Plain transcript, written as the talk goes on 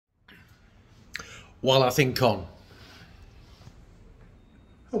while I think on.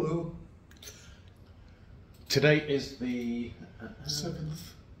 Hello. Today is the 7th.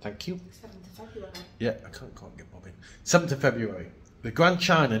 Thank you. 7th of February. Yeah, I can't quite get bobbing. 7th of February. The Gran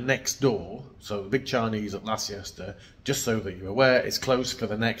China next door, so the big Chinese at La Siesta, just so that you're aware, is closed for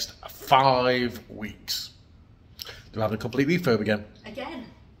the next 5 weeks. They're having a complete refurb again. Again?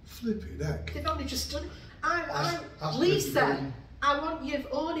 Flipping heck. They've only just done it. Lisa, I want your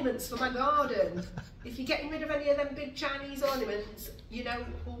ornaments for my garden. If you're getting rid of any of them big Chinese ornaments, you know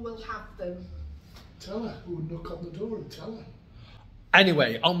who will have them. Tell her. Who would knock on the door and tell her.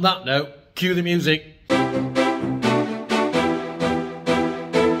 Anyway, on that note, cue the music.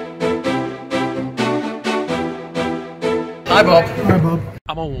 Hi Bob. Hi Bob.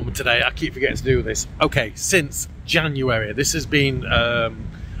 I'm on one today, I keep forgetting to do this. Okay, since January, this has been a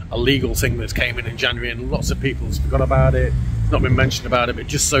legal thing that's came in January and lots of people have forgot about it, not been mentioned about it, but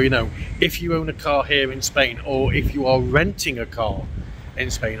just so you know, if you own a car here in Spain, or if you are renting a car in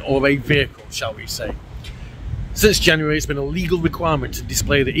Spain, or a vehicle, shall we say, since January it's been a legal requirement to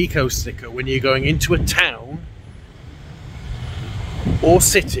display the eco sticker when you're going into a town or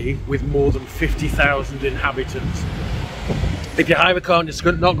city with more than 50,000 inhabitants. If you hire a car and it's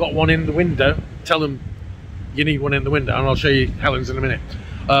not got one in the window, tell them you need one in the window, and I'll show you Helen's in a minute.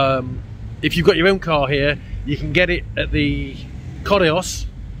 If you've got your own car here, you can get it at the Correos,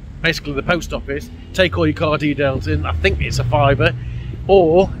 basically the post office, take all your car details in, I think it's a £5,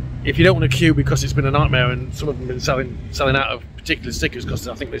 or if you don't want to queue because it's been a nightmare and some of them have been selling out of particular stickers, because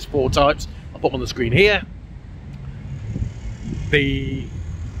I think there's 4 types, I'll put them on the screen here.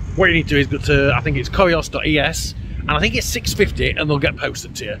 What you need to do is go to, I think it's correos.es, and I think it's £6.50 and they'll get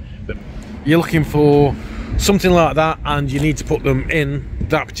posted to you. But you're looking for something like that and you need to put them in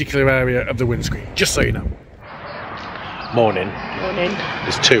that particular area of the windscreen, just so you know. Morning. Morning.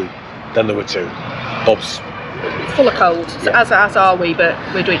 There's 2, then there were 2. Bob's Full of cold, yeah. as are we, but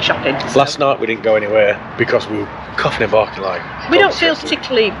we're doing shopping. So. Last night we didn't go anywhere because we were coughing and barking like... We don't feel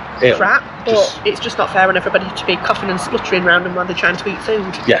particularly crap, but it's just not fair on everybody to be coughing and spluttering around them while they're trying to eat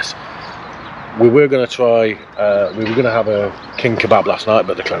food. Yes. We were going to try, we were going to have a King Kebab last night,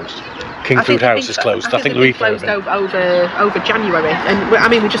 but they're closed. King Food House is closed. I think they're closed over January, and I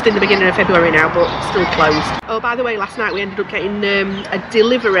mean we're just in the beginning of February now, but still closed. Oh, by the way, last night we ended up getting a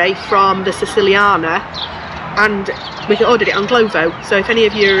delivery from the Siciliana, and we ordered it on Glovo. So if any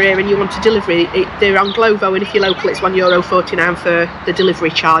of you are here and you want a delivery, they're on Glovo, and if you're local, it's €1.49 for the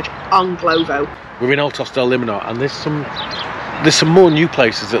delivery charge on Glovo. We're in Altos del Limonar, and there's some more new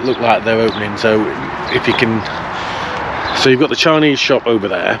places that look like they're opening. So if you can, so you've got the Chinese shop over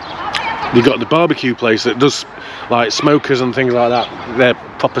there. You've got the barbecue place that does like smokers and things like that. They're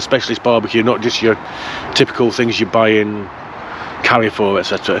proper specialist barbecue, not just your typical things you buy in Carrefour,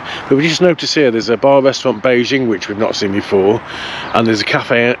 etc. But we just noticed here there's a bar restaurant Beijing, which we've not seen before, and there's a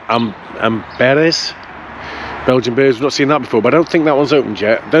cafe Amberes, Belgian beers. We've not seen that before, but I don't think that one's opened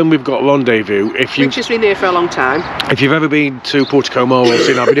yet. Then we've got Rendezvous. Which has been there for a long time. If you've ever been to Portico Mar or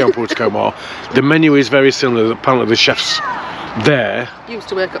seen our video on Portico Mar, the menu is very similar. Apparently the chefs there used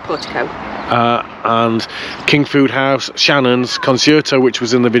to work at Portico. And King Food House, Shannon's, Concerto, which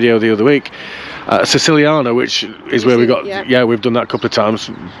was in the video the other week, Siciliana, which is where we got, yeah, we've done that a couple of times,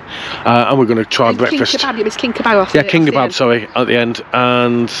 and we're going to try breakfast. King Kebab, you missed King Kebab. Yeah, King Kebab, sorry, at the end,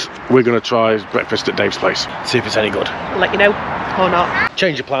 and we're going to try breakfast at Dave's place, see if it's any good. I'll let you know, or not.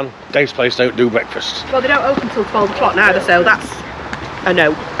 Change your plan, Dave's place don't do breakfast. Well, they don't open till 12 o'clock neither, so that's a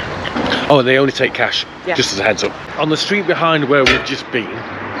no. Oh, they only take cash, just as a heads up. On the street behind where we've just been,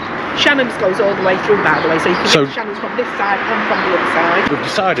 Shannon's goes all the way through, by the way, so you can get Shannon's from this side and from the other side. We've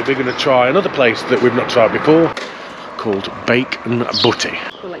decided we're going to try another place that we've not tried before, called Bacon Butty.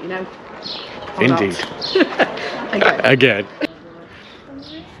 We'll let you know. Indeed. Again.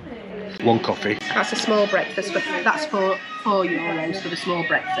 1 coffee. That's a small breakfast, but that's for €4 for the small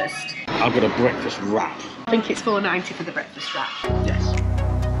breakfast. I've got a breakfast wrap. I think it's $4.90 for the breakfast wrap. Yes.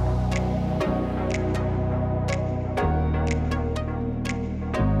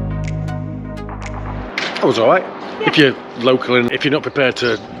 That was alright. Yeah. If you're local and if you're not prepared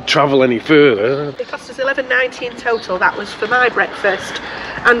to travel any further. It cost us $11.90 in total. That was for my breakfast,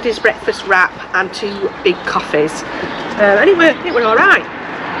 Andy's breakfast wrap, and 2 big coffees. Anyway, it was alright.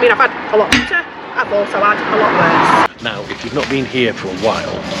 I mean, I've had a lot better, I've also had a lot worse. Now, if you've not been here for a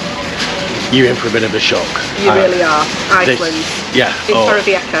while, you're in for a bit of a shock. You really are. Iceland. Yeah. In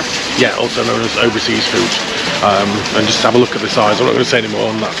Torrevieja. Yeah, also known as overseas food. And just have a look at the size. I'm not going to say any more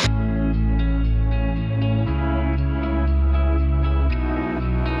on that.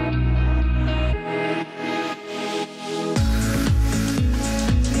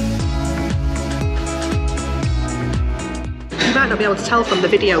 not be able to tell from the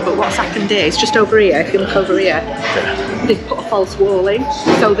video, but what's happened is, just over here, if you look over here, they've put a false wall in,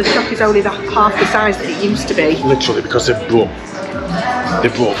 so the shop is only half the size that it used to be. Literally, because they've brought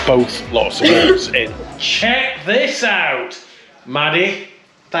both lots of walls in. Check this out, Maddie.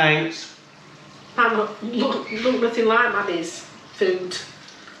 Thanks. And look nothing like Maddie's food.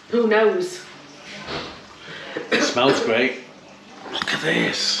 Who knows? It smells great. Look at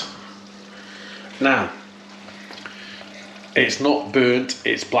this. Now, it's not burnt,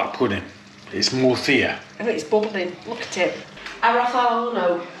 it's black pudding. It's morcilla. I think it's bubbling. Look at it. Arroz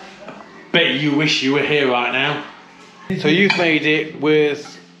horno. Bet you wish you were here right now. So you've made it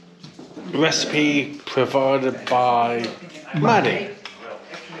with recipe provided by Maddie.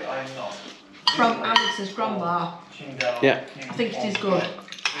 From Alex's grandma. Yeah. I think it is good.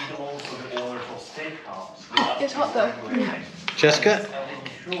 It's hot though. Jessica?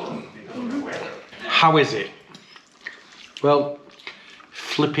 How is it? Well,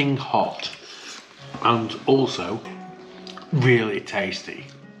 flipping hot and also really tasty.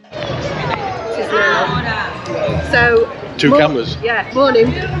 So, Two cameras. Yeah, morning.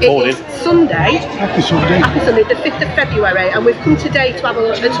 Morning. It is Sunday. Happy Sunday. Happy Sunday, the 5th of February, and we've come today to have a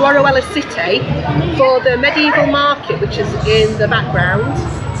look at Orihuela City for the medieval market, which is in the background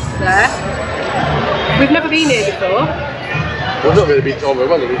there. We've never been here before. We've not really been to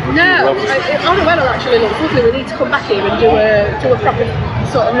Orihuela. No, Orihuela actually looks lovely. We need to come back here and do a proper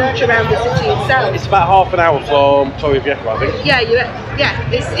sort of lunch around the city itself. It's about half an hour from Torre Vieja, I think.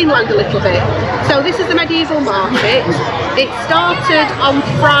 Yeah, it's inland a little bit. So this is the medieval market. It started on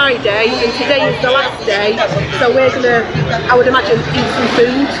Friday and today is the last day. So we're gonna, I would imagine, eat some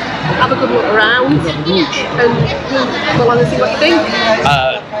food, have a good look around, and we'll want to see what you think.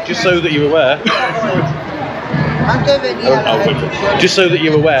 Just so that you're aware. Just so that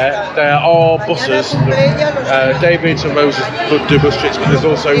you're aware, there are buses, David and Rose's do bus trips, but there's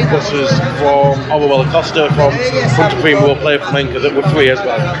also buses from Orihuela Costa, from Punta Prima or Playa Flamenca that were free as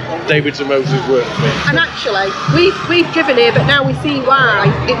well. David's and Rose's weren't free. And actually, we've driven here, but now we see why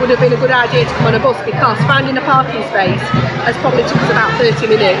it would have been a good idea to come on a bus, because finding a parking space has probably took us about 30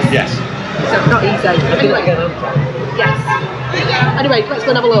 minutes. Yes. So not easy. Yes. Anyway, let's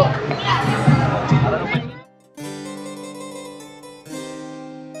go and have a look.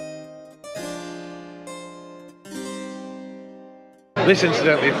 This,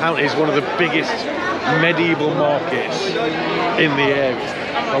 incidentally, apparently is one of the biggest medieval markets in the area,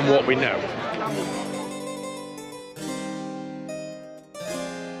 from what we know.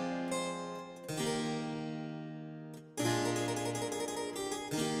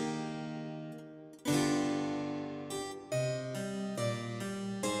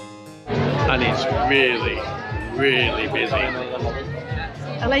 And it's really, really busy.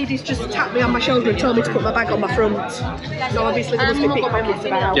 A lady's just tapped me on my shoulder and told me to put my bag on my front. So obviously there must be pickpockets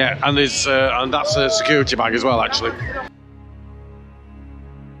about. Yeah, and there's and that's a security bag as well, actually.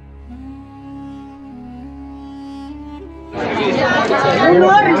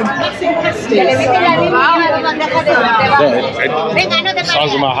 The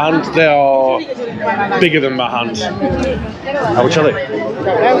size of my hand, they are bigger than my hand. How much are they?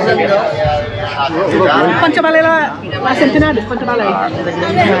 ¿Cuánto vale las empanadas? ¿Cuánto vale?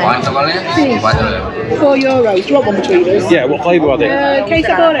 ¿Cuánto vale? Sí. 4 euros. Do you want one between us? Yeah, what flavour are they? Que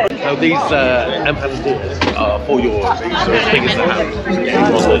sabores? So these empanadas are 4 euros, so as big as the hand.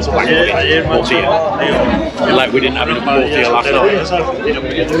 One that's black tortilla. Like we didn't have enough tortilla last night.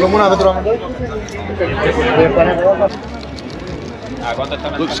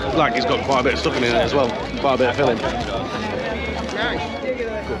 Looks like it's got quite a bit of stuffing in it as well, quite a bit of filling. Nice.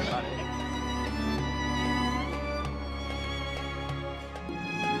 Good.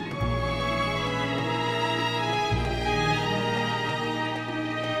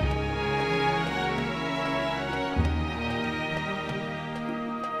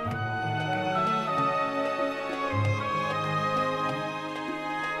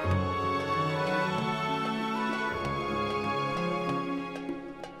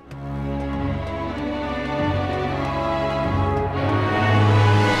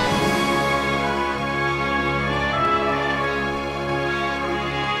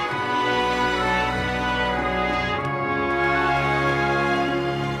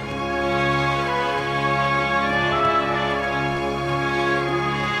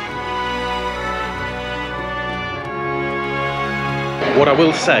 What I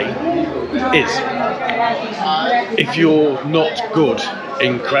will say is, if you're not good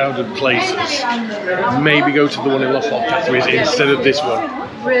in crowded places, maybe go to the one in Los Altos instead of this one.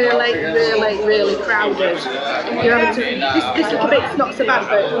 really, really, really crowded. You're having to, this little bit's not so bad,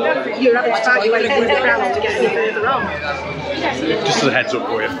 but you're having to fight your way through the crowd to get any further on. Just as a heads up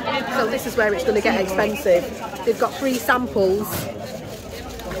for you. So this is where it's going to get expensive. They've got free samples.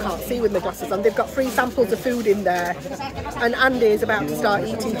 I can't see with my glasses on. They've got free samples of food in there. And Andy is about to start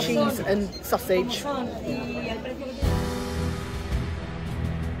eating cheese and sausage.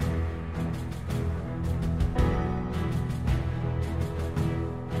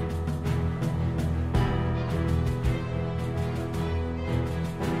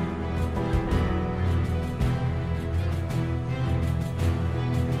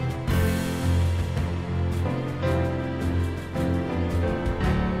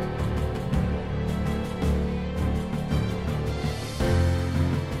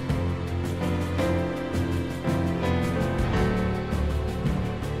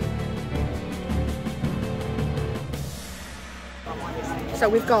 So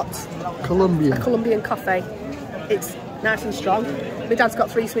we've got Colombian. a Colombian coffee. It's nice and strong. My dad's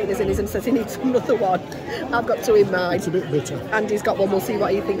got 3 sweeteners in his and says he needs another one. I've got 2 in mine. It's a bit bitter. Andy's got one, we'll see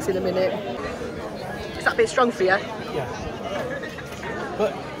what he thinks in a minute. Is that a bit strong for you? Yeah.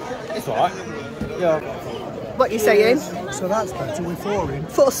 But it's alright. Yeah. What are you saying? So that's better with 4 in.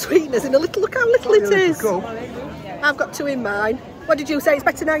 4 sweeteners in a little, look how little it is. Go. I've got 2 in mine. What did you say? It's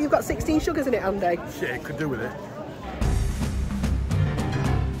better now you've got 16 sugars in it, Andy? Shit, it could do with it.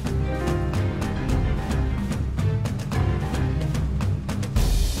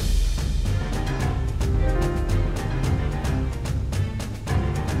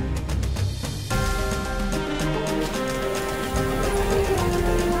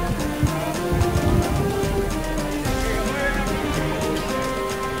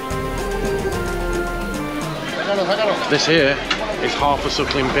 This here is half a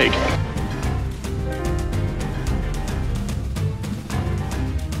suckling pig.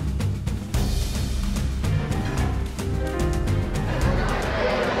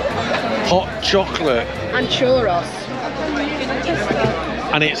 Hot chocolate. And churros.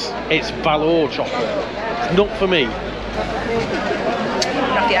 And it's Valor chocolate. It's not for me.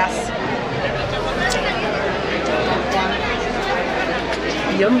 Gracias.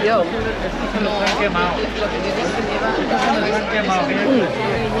 Yum yum.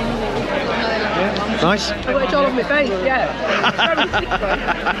 Nice. I got it all on my face, yeah.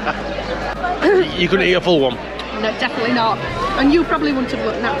 You couldn't eat a full one? No, definitely not. And you probably wouldn't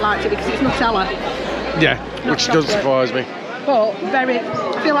have liked it because it's Nutella. Yeah, Not which does chocolate. surprise me. But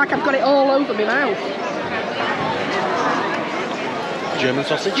I feel like I've got it all over my mouth. German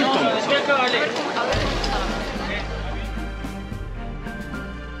sausage.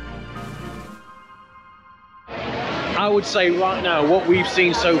 I would say right now what we've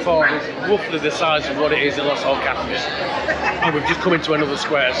seen so far is roughly the size of what it is in Los Alcatraz. And we've just come into another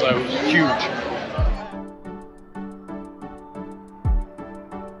square, so it's huge.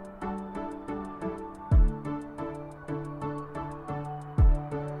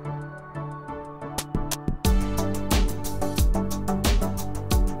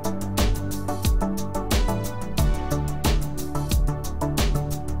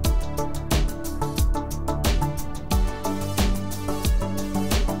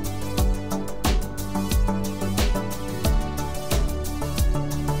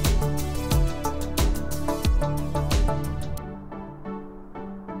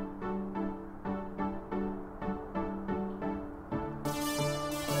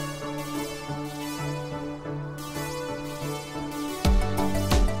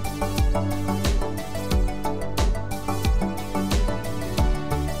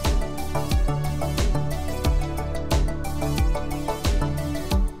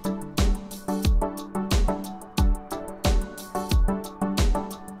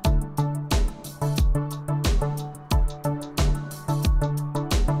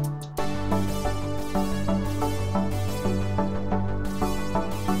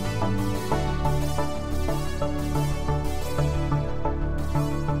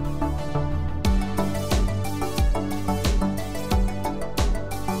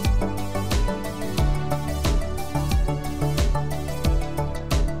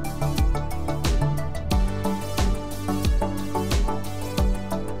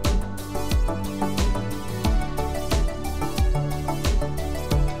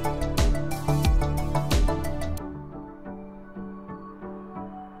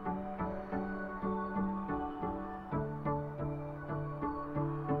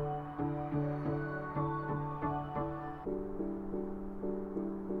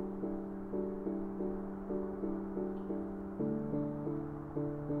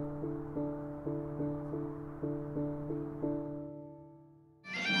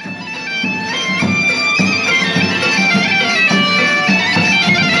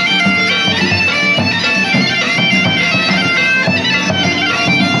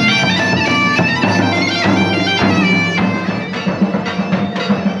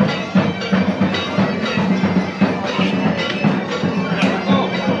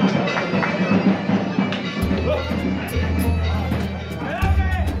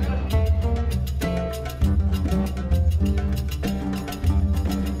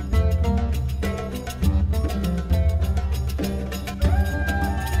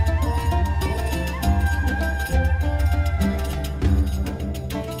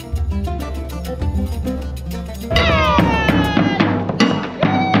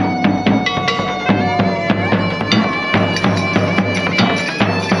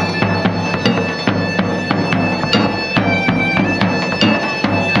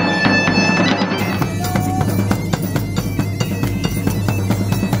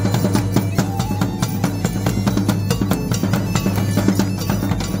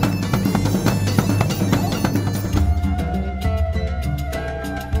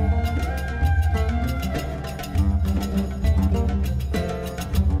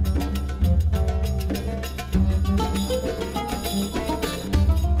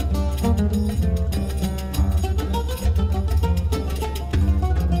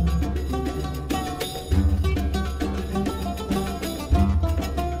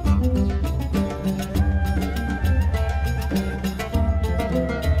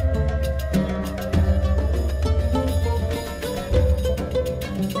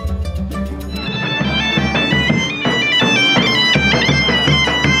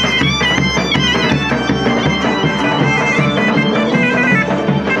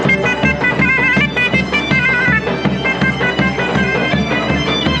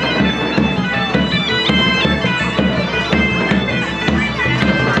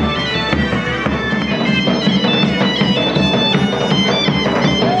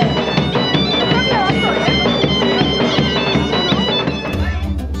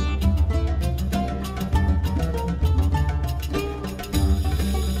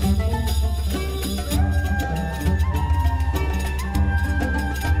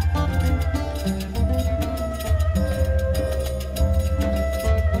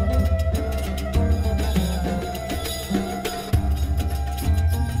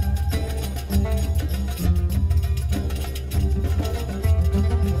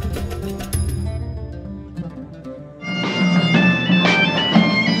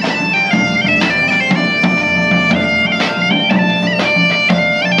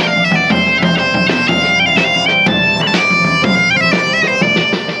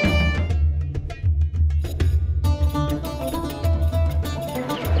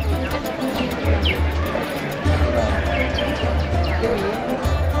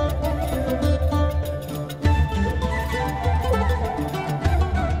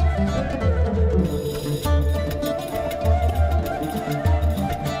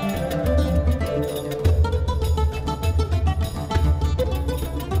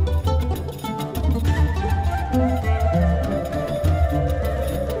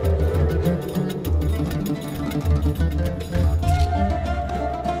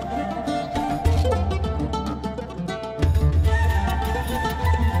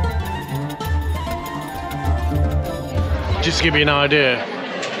 Just to give you an idea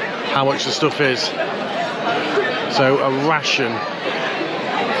how much the stuff is. So a ration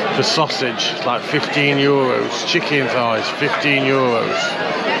for sausage is like 15 euros, chicken thighs 15 euros,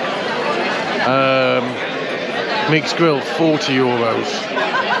 mixed grill 40 euros.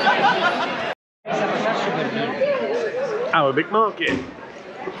 Arabic market,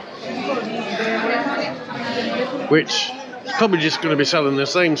 which is probably just going to be selling the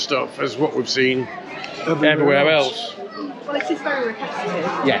same stuff as what we've seen everywhere else. Well, it is very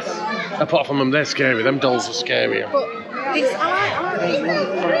repetitive. Yes. Apart from them, they're scary. Them dolls are scarier. But it's, I like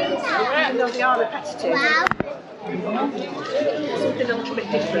them, even though they are repetitive. Something a little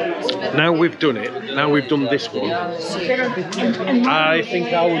bit different. Now we've done it. Now we've done this one. I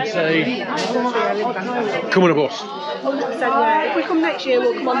think I would say come on a bus. So if we come next year,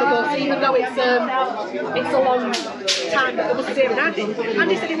 we'll come on the bus, even though it's a long time that the bus is here. And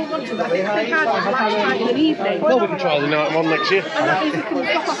Andy said he wouldn't want to, but I think they can try it in an evening. Well, we can try the night one next year. And that means we can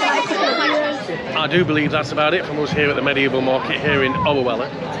drop off like a couple of years. I do believe that's about it from us here at the Medieval Market here in Orihuela.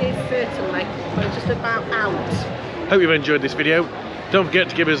 It is certainly. We're just about out. Hope you've enjoyed this video. Don't forget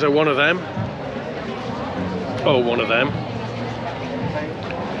to give us a one of them. Or one of them.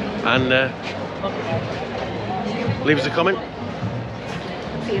 And leave us a comment.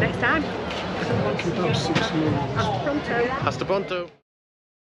 See you next time. €6. Hasta pronto. Hasta pronto.